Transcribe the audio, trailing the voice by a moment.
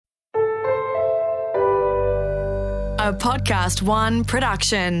A Podcast One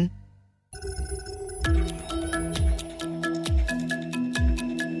production.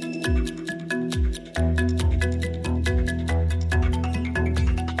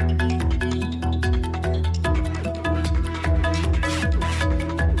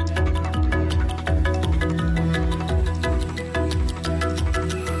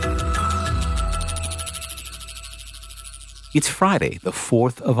 It's Friday, the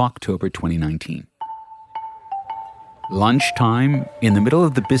 4th of October, 2019. Lunchtime in the middle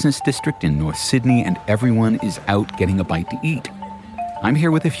of the business district in North Sydney, and everyone is out getting a bite to eat. I'm here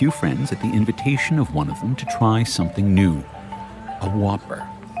with a few friends at the invitation of one of them to try something new. A Whopper.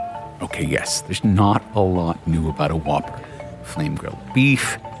 Okay, yes, there's not a lot new about a Whopper. Flame-grilled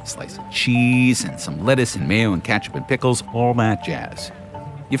beef, a slice of cheese, and some lettuce and mayo and ketchup and pickles, all that jazz.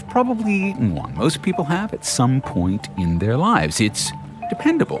 You've probably eaten one. Most people have at some point in their lives. It's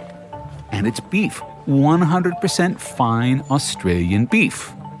dependable. And it's beef. 100% fine Australian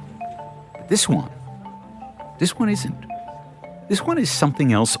beef. But this one isn't. This one is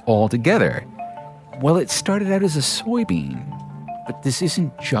something else altogether. Well, it started out as a soybean. But this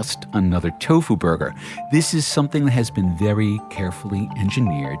isn't just another tofu burger. This is something that has been very carefully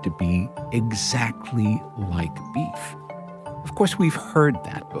engineered to be exactly like beef. Of course, we've heard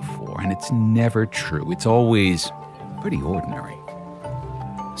that before, and it's never true. It's always pretty ordinary.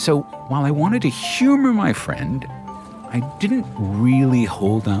 So, while I wanted to humor my friend, I didn't really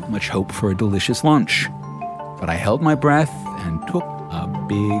hold out much hope for a delicious lunch. But I held my breath and took a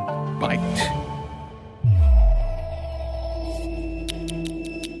big bite.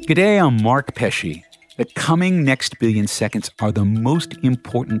 G'day, I'm Mark Pesce. The coming next billion seconds are the most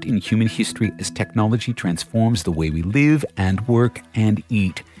important in human history as technology transforms the way we live and work and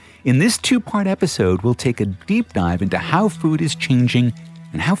eat. In this two-part episode, we'll take a deep dive into how food is changing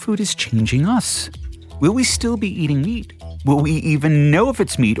and how food is changing us. Will we still be eating meat? Will we even know if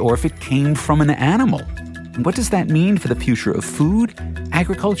it's meat or if it came from an animal? And what does that mean for the future of food,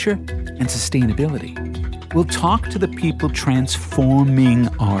 agriculture, and sustainability? We'll talk to the people transforming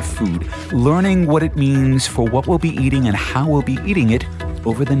our food, learning what it means for what we'll be eating and how we'll be eating it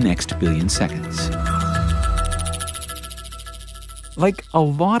over the next billion seconds. Like a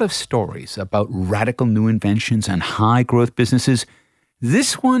lot of stories about radical new inventions and high-growth businesses,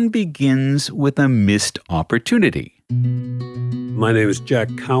 this one begins with a missed opportunity. My name is Jack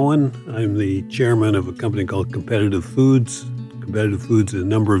Cowan. I'm the chairman of a company called Competitive Foods. Competitive Foods is a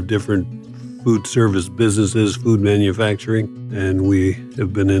number of different food service businesses, food manufacturing, and we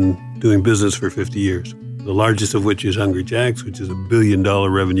have been doing business for 50 years. The largest of which is Hungry Jack's, which is a $1 billion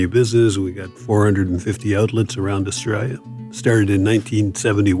revenue business. We got 450 outlets around Australia. Started in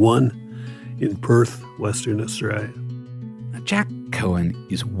 1971 in Perth, Western Australia. Now, Jack Cowan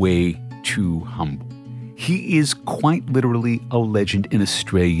is way too humble. He is quite literally a legend in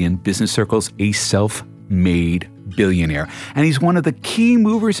Australian business circles, a self-made billionaire, and he's one of the key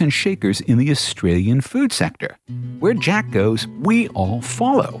movers and shakers in the Australian food sector. Where Jack goes, we all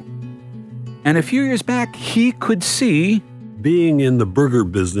follow. And a few years back, he could see... Being in the burger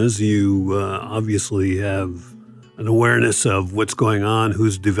business, you obviously have an awareness of what's going on,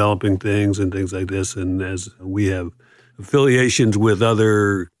 who's developing things and things like this, and as we have affiliations with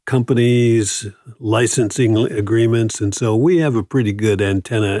other companies, licensing agreements, and so we have a pretty good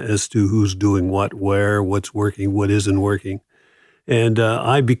antenna as to who's doing what, where, what's working, what isn't working. And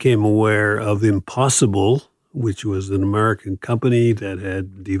I became aware of Impossible, which was an American company that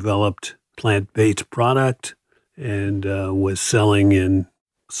had developed plant-based product and was selling in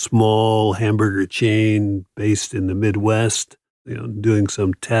small hamburger chain based in the Midwest, doing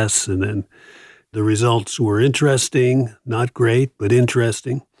some tests, and then the results were interesting, not great, but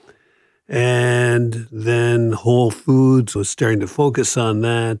interesting. And then Whole Foods was starting to focus on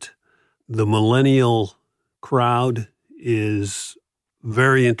that. The millennial crowd is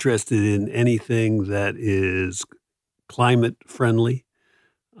very interested in anything that is climate friendly,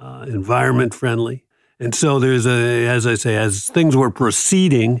 environment friendly. And so as things were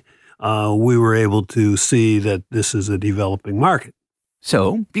proceeding, we were able to see that this is a developing market.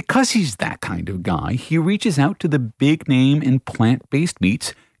 So, because he's that kind of guy, he reaches out to the big name in plant-based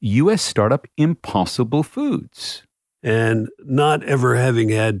meats, U.S. startup Impossible Foods. And not ever having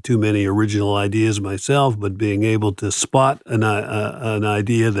had too many original ideas myself, but being able to spot an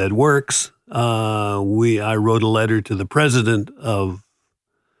idea that works, I wrote a letter to the president of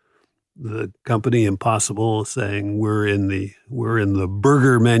the company Impossible saying we're in the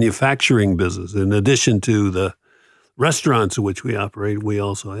burger manufacturing business. In addition to the restaurants in which we operate, we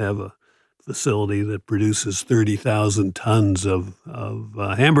also have a facility that produces 30,000 tons of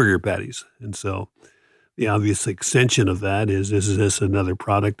hamburger patties. And so the obvious extension of that is this another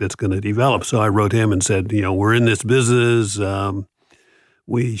product that's going to develop? So I wrote him and said, we're in this business.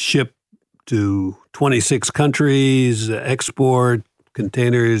 We ship to 26 countries, export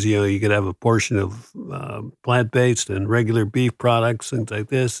containers. You could have a portion of plant-based and regular beef products, things like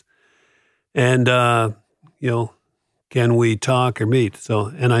this. And, can we talk or meet?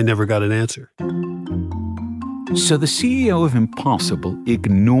 And I never got an answer. So the CEO of Impossible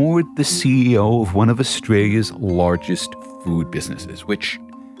ignored the CEO of one of Australia's largest food businesses, which,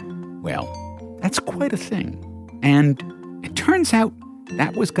 well, that's quite a thing. And it turns out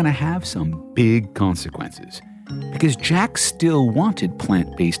that was going to have some big consequences, because Jack still wanted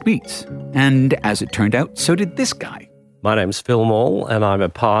plant-based meats. And as it turned out, so did this guy. My name's Phil Maul, and I'm a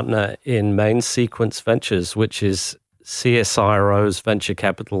partner in Main Sequence Ventures, which is CSIRO's venture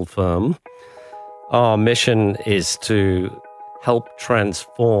capital firm. Our mission is to help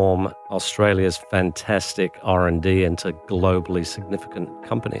transform Australia's fantastic R&D into globally significant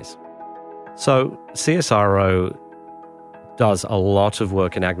companies. So CSIRO does a lot of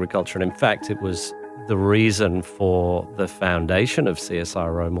work in agriculture, and in fact, it was the reason for the foundation of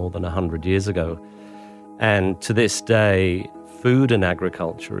CSIRO more than 100 years ago. And to this day, food and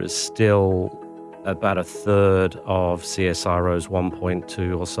agriculture is still about a third of CSIRO's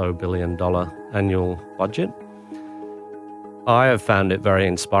 $1.2 or so billion annual budget. I have found it very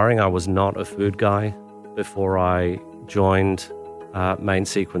inspiring. I was not a food guy before I joined Main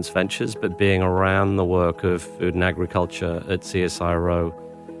Sequence Ventures, but being around the work of food and agriculture at CSIRO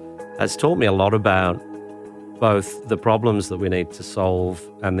has taught me a lot about both the problems that we need to solve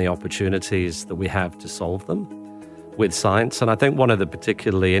and the opportunities that we have to solve them with science. And I think one of the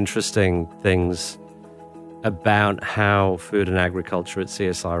particularly interesting things about how food and agriculture at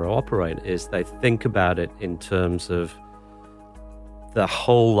CSIRO operate is they think about it in terms of the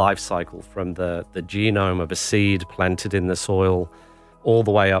whole life cycle, from the genome of a seed planted in the soil all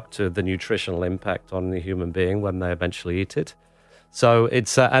the way up to the nutritional impact on the human being when they eventually eat it. So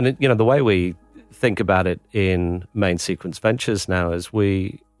it's, the way we think about it in Main Sequence Ventures now is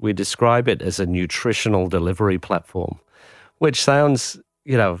we describe it as a nutritional delivery platform, which sounds,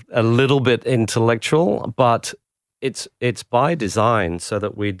 a little bit intellectual, but it's by design so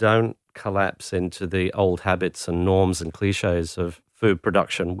that we don't collapse into the old habits and norms and cliches of food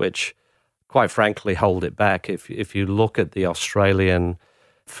production, which, quite frankly, hold it back. If you look at the Australian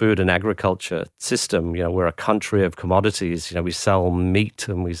food and agriculture system, we're a country of commodities. We sell meat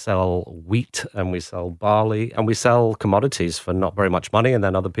and we sell wheat and we sell barley and we sell commodities for not very much money, and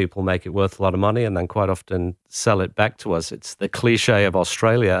then other people make it worth a lot of money and then quite often sell it back to us. It's the cliche of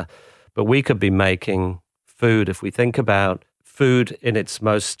Australia, but we could be making food, if we think about food in its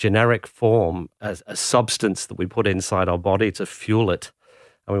most generic form as a substance that we put inside our body to fuel it,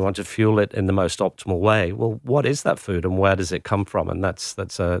 and we want to fuel it in the most optimal way. Well, what is that food and where does it come from? And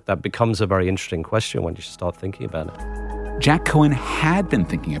that becomes a very interesting question when you start thinking about it. Jack Cohen had been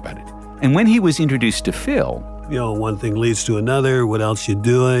thinking about it. And when he was introduced to Phil, one thing leads to another. What else you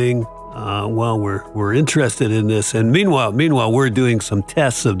doing? We're interested in this. And meanwhile, we're doing some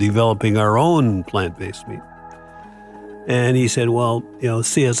tests of developing our own plant-based meat. And he said,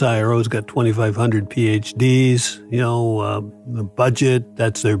 CSIRO's got 2,500 PhDs, the budget,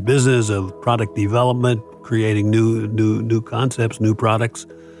 that's their business of product development, creating new concepts, new products.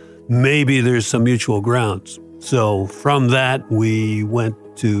 Maybe there's some mutual grounds. So from that, we went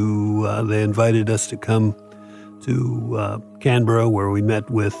to, they invited us to come to Canberra, where we met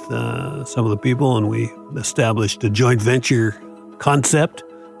with some of the people, and we established a joint venture concept,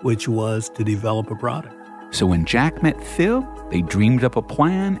 which was to develop a product. So when Jack met Phil, they dreamed up a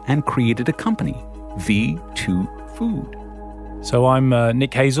plan and created a company, V2 Food. So I'm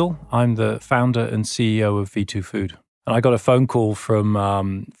Nick Hazel. I'm the founder and CEO of V2 Food. And I got a phone call from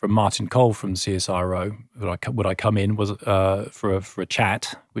Martin Cole from CSIRO. Would I come in for a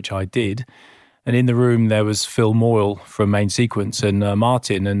chat, which I did. And in the room there was Phil Moyle from Main Sequence and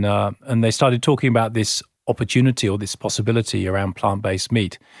Martin, and they started talking about this opportunity or this possibility around plant-based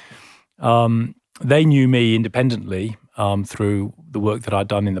meat. They knew me independently through the work that I'd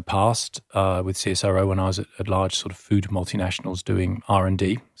done in the past with CSIRO when I was at large sort of food multinationals doing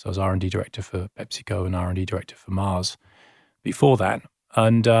R&D. So I was R&D director for PepsiCo and R&D director for Mars before that.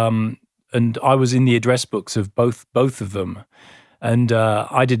 And I was in the address books of both of them. And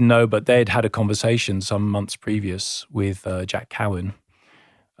I didn't know, but they had had a conversation some months previous with Jack Cowen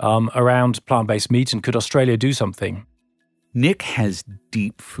around plant-based meat and could Australia do something? Nick has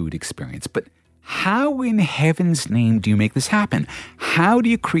deep food experience, but how in heaven's name do you make this happen? How do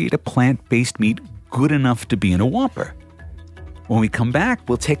you create a plant-based meat good enough to be in a Whopper? When we come back,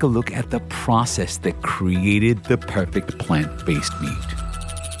 we'll take a look at the process that created the perfect plant-based meat.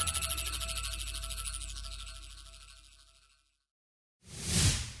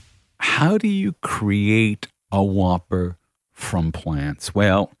 How do you create a Whopper from plants?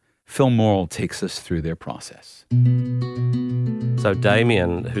 Well, Phil Morrill takes us through their process. So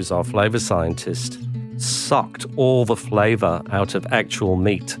Damien, who's our flavor scientist, sucked all the flavor out of actual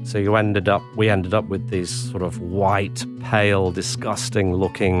meat. So we ended up with these sort of white, pale, disgusting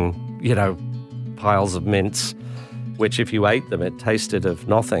looking, piles of mince, which if you ate them, it tasted of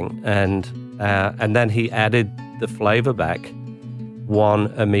nothing. And then he added the flavor back, one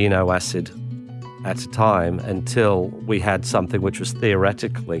amino acid at a time, until we had something which was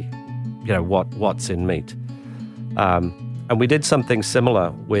theoretically, what's in meat. And we did something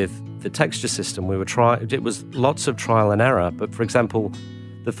similar with the texture system. It was lots of trial and error. But for example,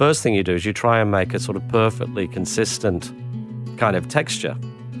 the first thing you do is you try and make a sort of perfectly consistent kind of texture.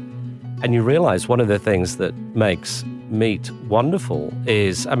 And you realize one of the things that makes meat wonderful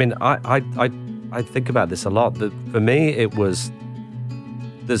is, I think about this a lot, that for me it was,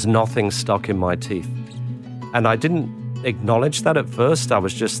 there's nothing stuck in my teeth. And I didn't acknowledge that at first. I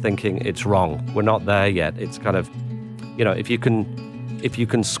was just thinking it's wrong. We're not there yet. It's kind of, if you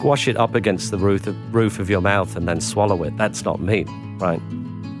can squash it up against the roof of your mouth and then swallow it, that's not meat, right?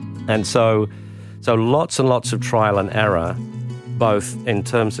 And so lots and lots of trial and error, both in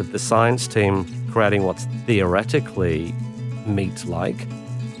terms of the science team creating what's theoretically meat-like,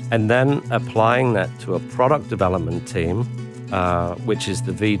 and then applying that to a product development team, which is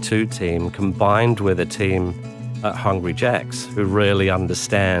the V2 team, combined with a team at Hungry Jack's who really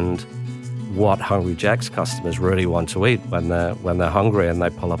understand what Hungry Jack's customers really want to eat when they're hungry and they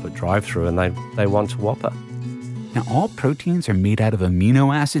pull up a drive-thru and they want a Whopper. Now, all proteins are made out of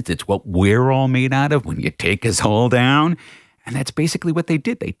amino acids. It's what we're all made out of when you take us all down. And that's basically what they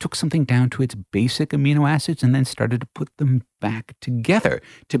did. They took something down to its basic amino acids and then started to put them back together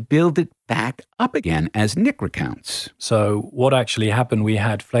to build it back up again, as Nick recounts. So what actually happened, we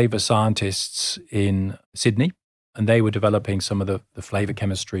had flavor scientists in Sydney, and they were developing some of the flavor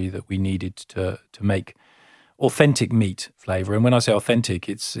chemistry that we needed to make authentic meat flavor. And when I say authentic,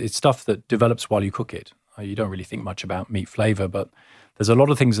 it's stuff that develops while you cook it. You don't really think much about meat flavor, but there's a lot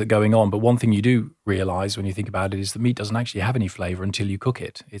of things that are going on. But one thing you do realize when you think about it is that meat doesn't actually have any flavor until you cook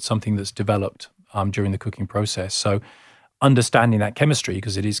it. It's something that's developed during the cooking process. So understanding that chemistry,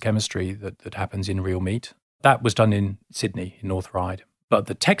 because it is chemistry that happens in real meat, that was done in Sydney, in North Ryde. But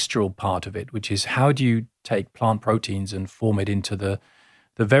the textural part of it, which is how do you take plant proteins and form it into the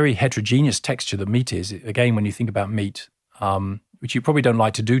very heterogeneous texture that meat is. Again, when you think about meat, which you probably don't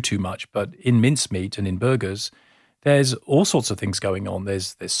like to do too much, but in mincemeat and in burgers, there's all sorts of things going on.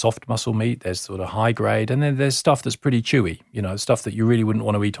 There's soft muscle meat, there's sort of high grade, and then there's stuff that's pretty chewy, stuff that you really wouldn't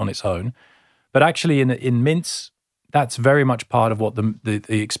want to eat on its own. But actually in mince, that's very much part of what the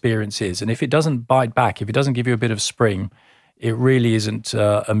experience is. And if it doesn't bite back, if it doesn't give you a bit of spring, it really isn't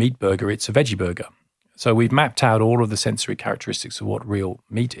a meat burger, it's a veggie burger. So we've mapped out all of the sensory characteristics of what real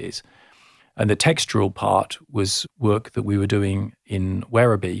meat is. And the textural part was work that we were doing in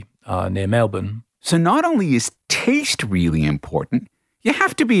Werribee, near Melbourne. So not only is taste really important, you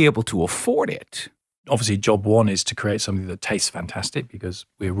have to be able to afford it. Obviously, job one is to create something that tastes fantastic, because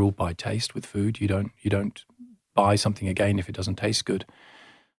we're ruled by taste with food. You don't buy something again if it doesn't taste good.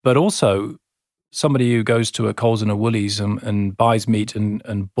 But also, somebody who goes to a Coles and a Woolies and buys meat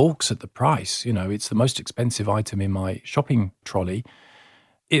and balks at the price, it's the most expensive item in my shopping trolley.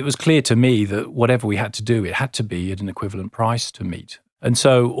 It was clear to me that whatever we had to do, it had to be at an equivalent price to meat. And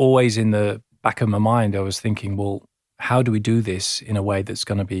so always in the back of my mind, I was thinking, well, how do we do this in a way that's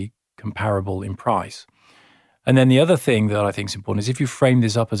going to be comparable in price? And then the other thing that I think is important is if you frame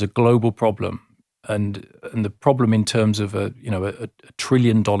this up as a global problem, and the problem in terms of a $1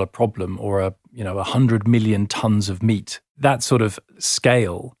 trillion problem, or 100 million tons of meat, that sort of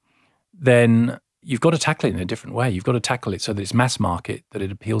scale, then you've got to tackle it in a different way. You've got to tackle it so that it's mass market, that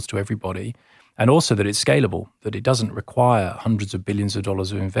it appeals to everybody, and also that it's scalable, that it doesn't require hundreds of billions of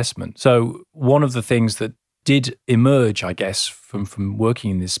dollars of investment. So one of the things that did emerge, I guess, from working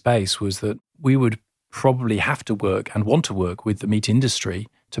in this space was that we would probably have to work and want to work with the meat industry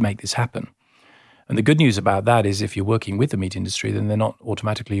to make this happen. And the good news about that is if you're working with the meat industry, then they're not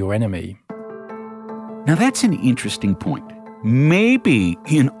automatically your enemy. Now that's an interesting point. Maybe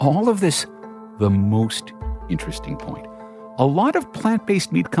in all of this, the most interesting point. A lot of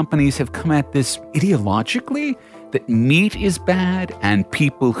plant-based meat companies have come at this ideologically, that meat is bad and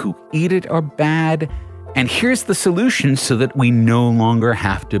people who eat it are bad. And here's the solution so that we no longer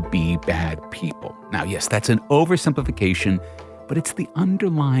have to be bad people. Now, yes, that's an oversimplification, but it's the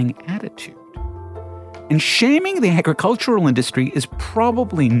underlying attitude. And shaming the agricultural industry is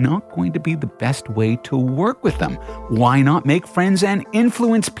probably not going to be the best way to work with them. Why not make friends and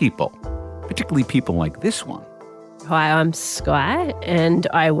influence people, particularly people like this one? Hi, I'm Sky and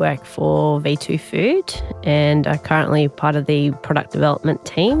I work for V2 Food, and I'm currently part of the product development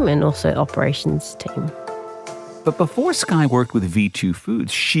team and also operations team. But before Sky worked with V2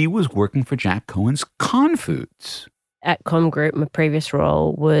 Foods, she was working for Jack Cohen's Con Foods. At Com Group, my previous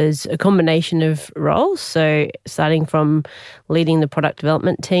role was a combination of roles. So starting from leading the product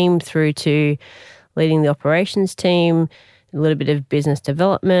development team through to leading the operations team, a little bit of business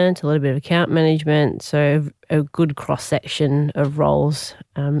development, a little bit of account management. So a good cross-section of roles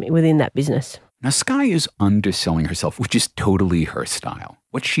within that business. Now, Sky is underselling herself, which is totally her style.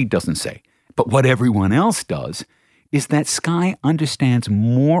 What she doesn't say, but what everyone else does, is that Sky understands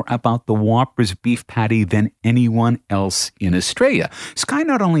more about the Whopper's beef patty than anyone else in Australia. Sky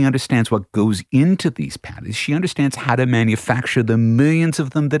not only understands what goes into these patties, she understands how to manufacture the millions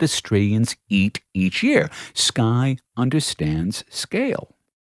of them that Australians eat each year. Sky understands scale.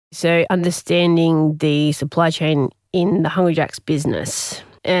 So understanding the supply chain in the Hungry Jack's business,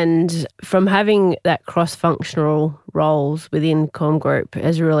 and from having that cross-functional roles within Com Group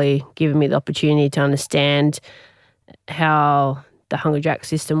has really given me the opportunity to understand how the Hungry Jack's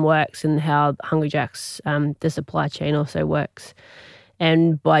system works and how Hungry Jack's, the supply chain also works.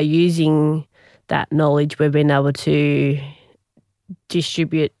 And by using that knowledge, we've been able to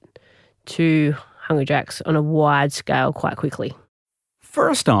distribute to Hungry Jack's on a wide scale quite quickly.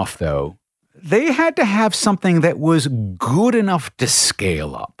 First off, though, they had to have something that was good enough to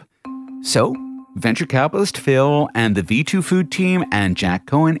scale up. So, venture capitalist Phil and the V2 Food team and Jack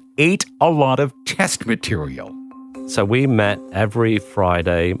Cohen ate a lot of test material. So we met every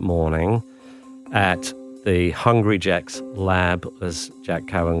Friday morning at the Hungry Jack's lab, as Jack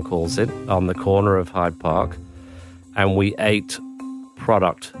Cohen calls it, on the corner of Hyde Park, and we ate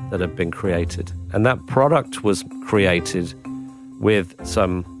product that had been created. And that product was created with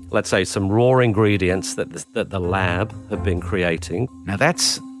some, let's say, some raw ingredients that the lab had been creating. Now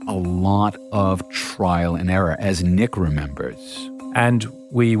that's a lot of trial and error, as Nick remembers. And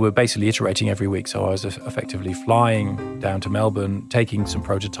we were basically iterating every week. So I was effectively flying down to Melbourne, taking some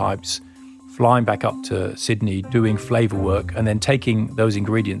prototypes, flying back up to Sydney, doing flavour work, and then taking those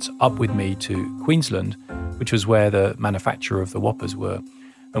ingredients up with me to Queensland, which was where the manufacturer of the Whoppers were.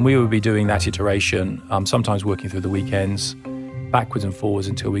 And we would be doing that iteration, sometimes working through the weekends, backwards and forwards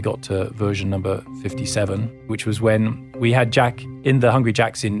until we got to version number 57, which was when we had Jack in the Hungry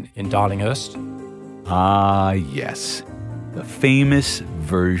Jack's in Darlinghurst. Ah, yes. The famous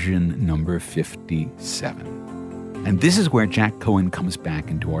version number 57. And this is where Jack Cohen comes back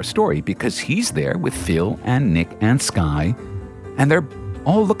into our story, because he's there with Phil and Nick and Sky, and they're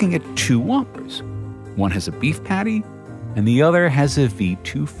all looking at two Whoppers. One has a beef patty, and the other has a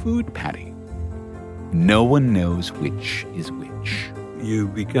V2 Food patty. No one knows which is which. You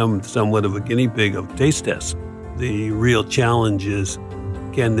become somewhat of a guinea pig of taste tests. The real challenge is,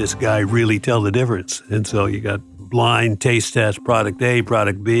 can this guy really tell the difference? And so you got blind taste test, product A,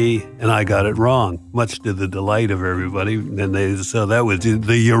 product B, and I got it wrong, much to the delight of everybody. So that was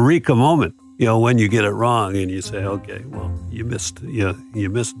the eureka moment, when you get it wrong and you say, okay, well, you missed,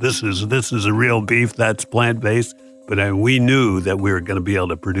 this is a real beef, that's plant-based. But we knew that we were going to be able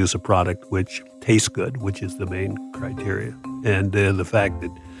to produce a product which tastes good, which is the main criteria. And the fact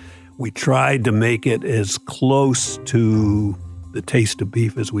that we tried to make it as close to the taste of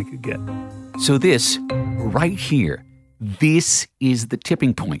beef as we could get. So this, right here, this is the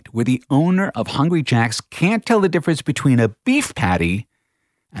tipping point where the owner of Hungry Jack's can't tell the difference between a beef patty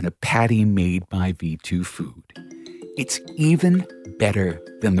and a patty made by V2 Food. It's even better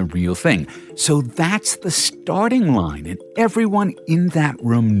than the real thing. So that's the starting line, and everyone in that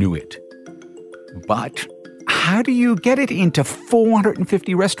room knew it. But how do you get it into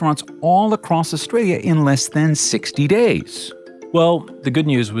 450 restaurants all across Australia in less than 60 days? Well, the good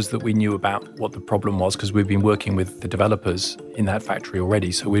news was that we knew about what the problem was because we've been working with the developers in that factory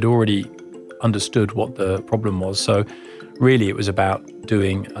already. So we'd already understood what the problem was. So really it was about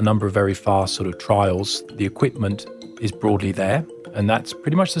doing a number of very fast sort of trials. The equipment is broadly there, and that's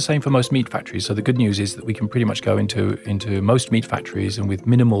pretty much the same for most meat factories. So the good news is that we can pretty much go into most meat factories, and with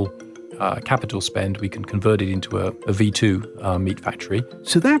minimal capital spend, we can convert it into a V2 meat factory.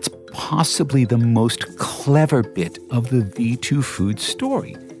 So that's possibly the most clever bit of the V2 Food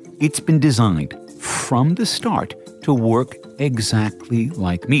story. It's been designed from the start to work exactly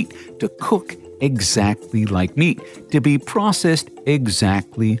like meat, to cook exactly like meat, to be processed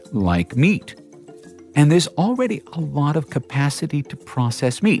exactly like meat. And there's already a lot of capacity to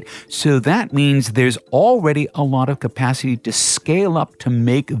process meat. So that means there's already a lot of capacity to scale up to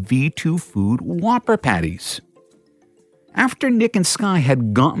make V2 Food Whopper patties. After Nick and Sky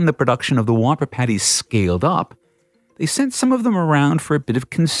had gotten the production of the Whopper patties scaled up, they sent some of them around for a bit of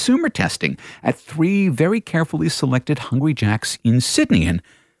consumer testing at 3 very carefully selected Hungry Jack's in Sydney. And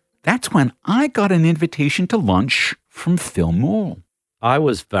that's when I got an invitation to lunch from Phil Moore. I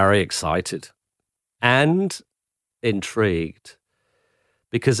was very excited and intrigued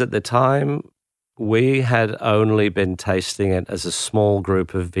because at the time we had only been tasting it as a small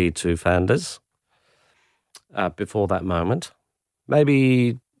group of V2 founders before that moment.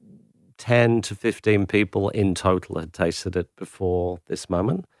 Maybe 10 to 15 people in total had tasted it before this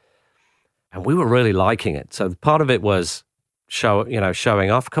moment. And we were really liking it. So part of it was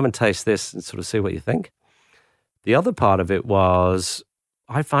showing off, come and taste this and sort of see what you think. The other part of it was,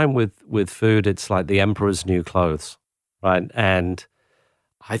 I find with food, it's like the emperor's new clothes, right? And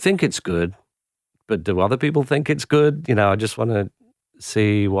I think it's good, but do other people think it's good? I just want to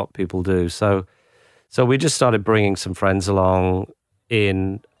see what people do. So we just started bringing some friends along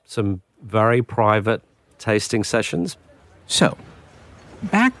in some very private tasting sessions. So,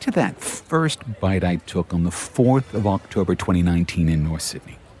 back to that first bite I took on the 4th of October 2019 in North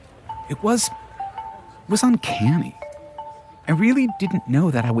Sydney. It was uncanny. I really didn't know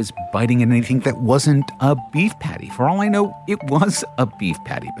that I was biting into anything that wasn't a beef patty. For all I know, it was a beef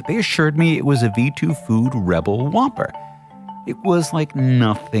patty, but they assured me it was a V2 Food Rebel Whopper. It was like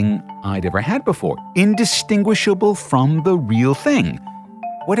nothing I'd ever had before, indistinguishable from the real thing,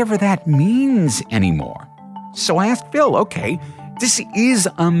 whatever that means anymore. So I asked Phil, okay, this is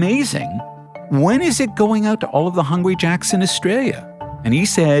amazing. When is it going out to all of the Hungry Jacks in Australia? And he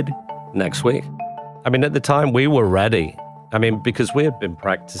said, next week. I mean, at the time we were ready. I mean, because we had been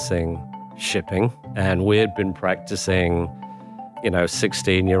practicing shipping and we had been practicing,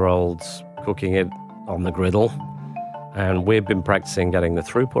 16-year-olds cooking it on the griddle. And we've been practicing getting the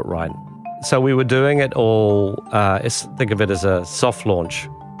throughput right. So we were doing it all, think of it as a soft launch.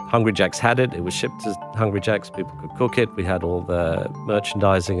 Hungry Jack's had it. It was shipped to Hungry Jack's. People could cook it. We had all the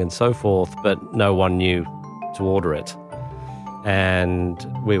merchandising and so forth, but no one knew to order it. And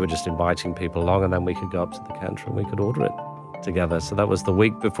we were just inviting people along, and then we could go up to the counter and we could order it together. So that was the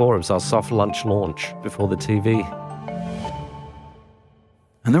week before. It was our soft lunch launch before the TV.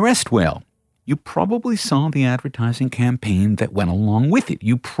 And the rest, well, you probably saw the advertising campaign that went along with it.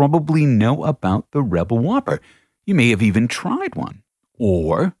 You probably know about the Rebel Whopper. You may have even tried one.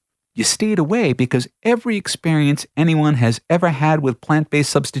 Or you stayed away because every experience anyone has ever had with plant-based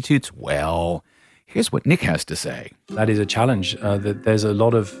substitutes, well, here's what Nick has to say. That is a challenge. That there's a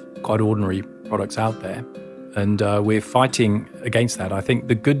lot of quite ordinary products out there, and we're fighting against that. I think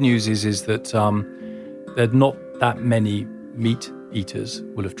the good news is that there are not that many meat eaters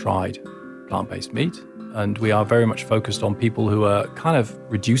will have tried plant-based meat, and we are very much focused on people who are kind of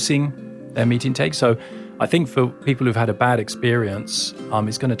reducing their meat intake. So I think for people who've had a bad experience,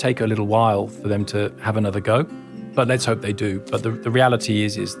 it's going to take a little while for them to have another go, but let's hope they do. But the reality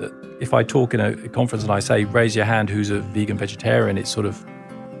is that if I talk in a conference and I say, raise your hand who's a vegan vegetarian, it's sort of,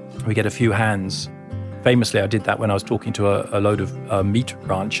 we get a few hands. Famously, I did that when I was talking to a load of meat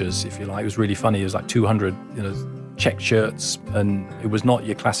ranchers, if you like. It was really funny. It was like 200, checked shirts, and it was not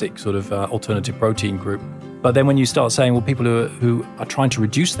your classic sort of alternative protein group. But then when you start saying, well, people who are trying to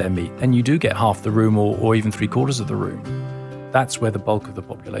reduce their meat, then you do get half the room or even 3/4 of the room. That's where the bulk of the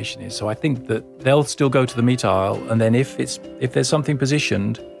population is. So I think that they'll still go to the meat aisle, and then if there's something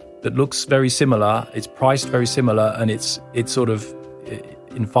positioned that looks very similar, it's priced very similar, and it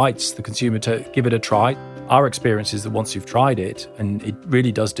invites the consumer to give it a try. Our experience is that once you've tried it and it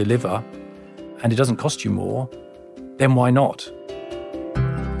really does deliver and it doesn't cost you more, then why not?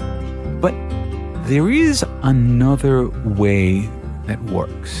 But there is another way that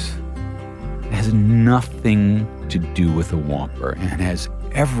works. It has nothing to do with a Whopper and has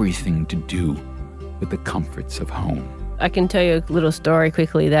everything to do with the comforts of home. I can tell you a little story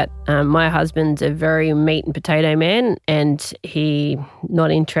quickly that my husband's a very meat and potato man, and he not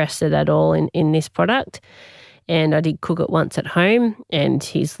interested at all in this product. And I did cook it once at home, and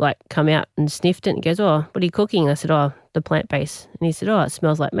he's like come out and sniffed it and goes, oh, what are you cooking? I said, oh, the plant-based. And he said, oh, it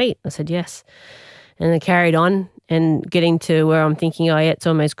smells like meat. I said, yes. And I carried on and getting to where I'm thinking, oh, yeah, it's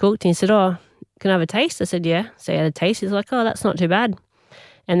almost cooked. And he said, oh, can I have a taste? I said, yeah. So he had a taste. He's like, oh, that's not too bad.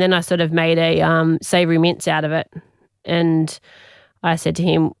 And then I sort of made a savoury mince out of it. And I said to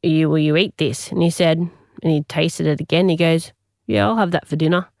him, will you eat this? And he said, and he tasted it again. He goes, yeah, I'll have that for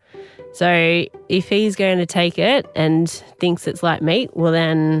dinner. So if he's going to take it and thinks it's like meat, well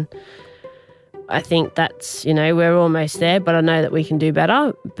then I think that's, we're almost there, but I know that we can do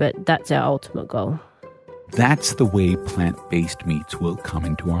better, but that's our ultimate goal. That's the way plant-based meats will come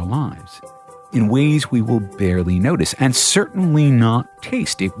into our lives, in ways we will barely notice, and certainly not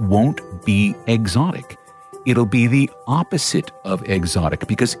taste. It won't be exotic. It'll be the opposite of exotic,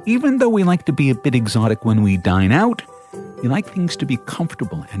 because even though we like to be a bit exotic when we dine out, we like things to be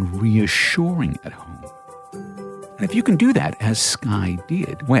comfortable and reassuring at home. And if you can do that, as Sky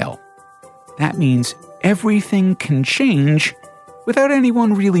did, well, that means everything can change without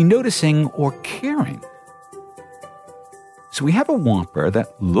anyone really noticing or caring. So we have a Whopper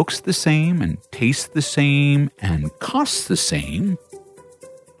that looks the same and tastes the same and costs the same.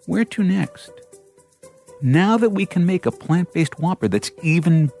 Where to next? Now that we can make a plant-based Whopper that's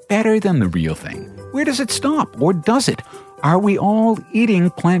even better than the real thing, where does it stop? Or does it? Are we all eating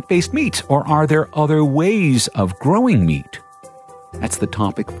plant-based meats, or are there other ways of growing meat? That's the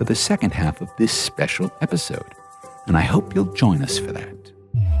topic for the second half of this special episode, and I hope you'll join us for that.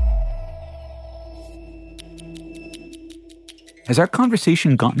 Has our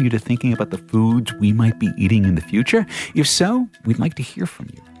conversation gotten you to thinking about the foods we might be eating in the future? If so, we'd like to hear from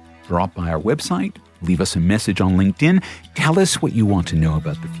you. Drop by our website, leave us a message on LinkedIn, tell us what you want to know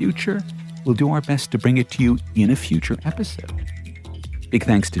about the future. We'll do our best to bring it to you in a future episode. Big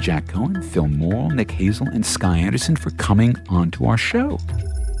thanks to Jack Cohen, Phil Morrill, Nick Hazel, and Sky Anderson for coming onto our show.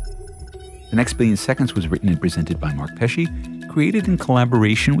 The Next Billion Seconds was written and presented by Mark Pesce, created in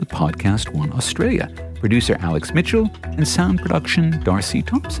collaboration with Podcast One Australia, producer Alex Mitchell, and sound production Darcy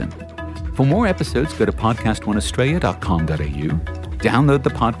Thompson. For more episodes, go to podcastoneaustralia.com.au, download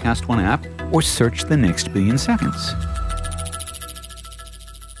the Podcast One app, or search The Next Billion Seconds.